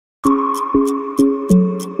The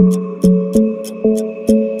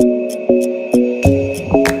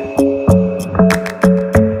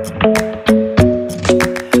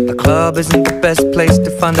club isn't the best place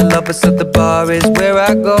to find the lovers, so the bar is where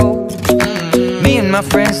I go. Me and my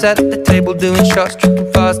friends at the table doing shots,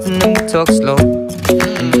 tripping fast, and then we talk slow.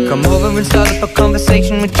 And you come over and start up a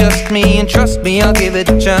conversation with just me, and trust me, I'll give it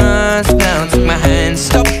a chance. Now take my hand,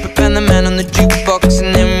 stop it, and the man on the jukebox,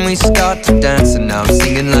 and then we start to dance. And now I'm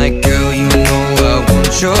singing like, girl, you know I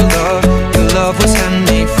want your love. Your love was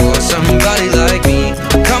handmade for somebody like me.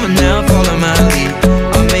 Come on now, follow my lead.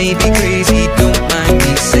 I may be crazy, don't mind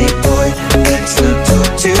me. Say, boy, let's not talk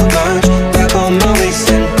too much. Grab on my waist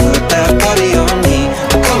and put that body on me.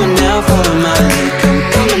 Come on now, follow my lead.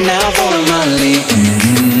 Come on now, follow my lead.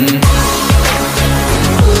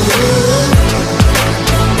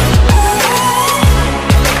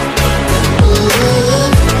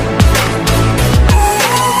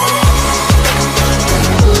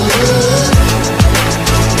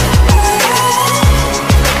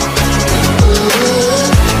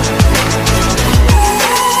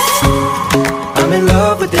 I'm in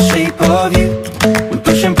love with the shape of you. We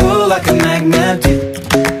push and pull like a magnet do.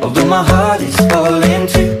 Although my heart is falling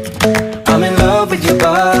too. I'm in love with your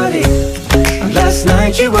body. And last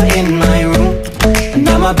night you were in my room, and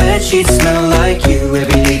now my bedsheets smell like you.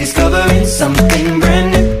 Every day discovering something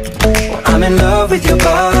brand new. Well, I'm in love with your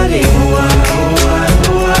body.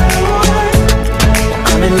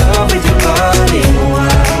 I'm in love with your body.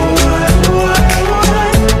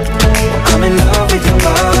 I'm in love with your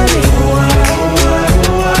body.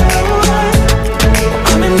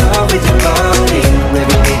 I'm in love with your body.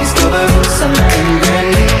 Every day discovering something brand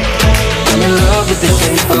new. I'm in love with the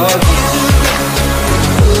shape of you.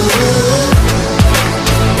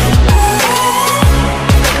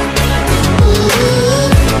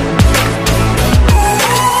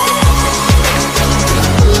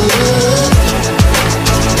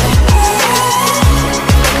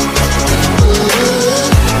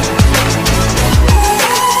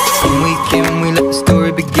 We let the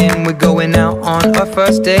story begin. We're going out on our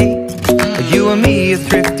first date. You and me are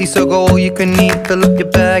thrifty, so go all you can eat. Fill up your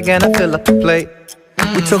bag and I fill up the plate.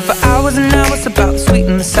 We talk for hours and hours about the sweet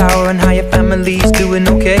and the sour, and how your family's doing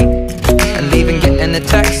okay. And leaving, getting a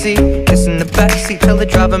taxi, kissing the backseat, tell the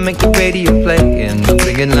driver make the radio play. And I'm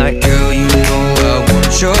thinking like, girl, you know I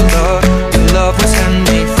want your love. Your love was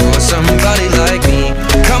handmade for somebody like me.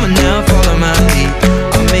 Come on now, follow my lead.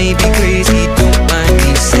 I may be crazy, don't mind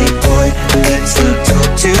me. Say, boy, let's not talk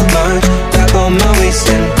too much. Grab on my waist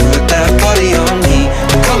and put that body on me.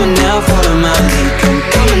 Come on now, follow my lead.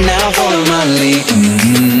 Come on now, follow my lead. You